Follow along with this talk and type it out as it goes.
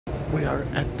We are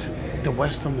at the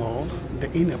Western Wall,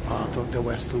 the inner part of the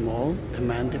Western Wall, the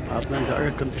main department, the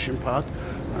air-conditioned part.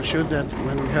 I'm sure that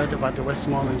when we heard about the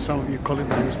Western Wall, and some of you call it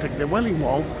by mistake the Wailing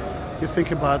Wall, you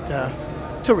think about the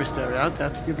tourist area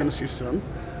that you're going to see soon.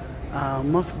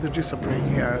 Most of the Jews are praying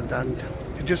here, and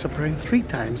the Jews are praying 3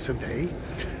 times a day.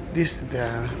 This is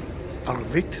the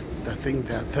Arvit, the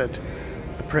third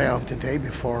prayer of the day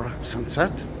before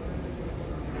sunset.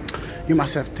 You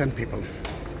must have 10 people.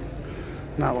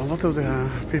 Now, a lot of the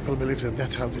people believe that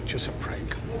that's how the Jews are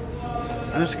praying.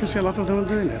 And as you can see, a lot of them are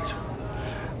doing it.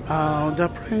 They're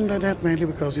praying like that mainly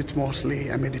because it's mostly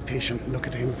a meditation. Look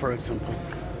at him, for example.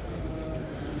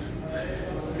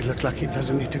 It looks like he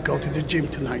doesn't need to go to the gym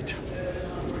tonight.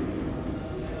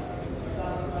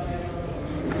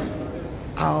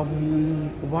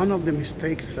 One of the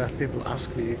mistakes that people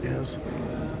ask me is,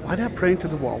 why they're praying to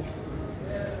the wall?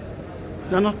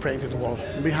 They're not praying to the wall.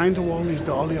 Behind the wall is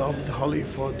the Holy of the Holy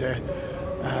for the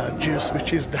Jews,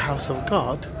 which is the house of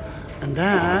God. And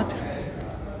that,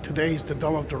 today, is the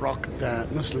Dome of the Rock, the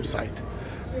Muslim side.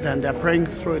 Then they're praying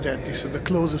through that. This is the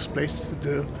closest place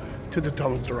to the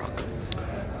Dome of the Rock.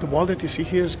 The wall that you see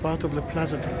here is part of the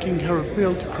plaza that King Herod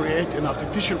built to create an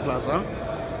artificial plaza,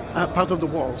 part of the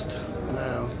walls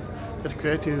that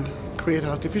create an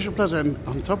artificial plaza, and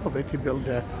on top of it he built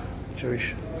the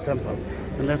Jewish temple.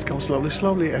 And let's go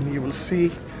slowly, and you will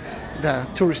see the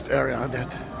tourist area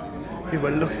that you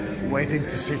will waiting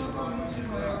to see.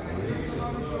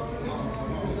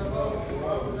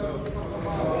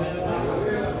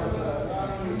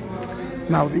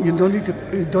 Now you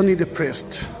don't need a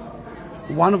priest.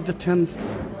 One of the 10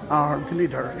 are the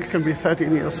leader. It can be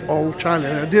 13 years old child,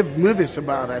 and I did movies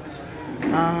about it.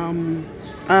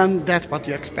 And that's what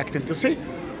you're expecting to see.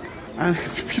 And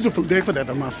it's a beautiful day for that,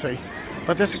 I must say.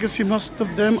 But as you can see, most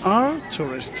of them are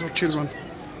tourists or children.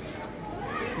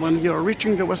 When you're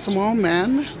reaching the Western Wall,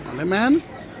 only man,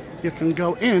 you can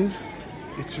go in.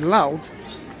 It's allowed.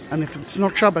 And if it's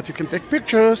not Shabbat, you can take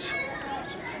pictures.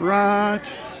 Right,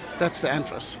 that's the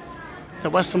entrance. The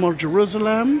Western Wall,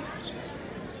 Jerusalem,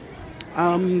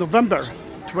 November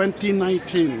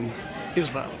 2019,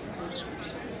 Israel.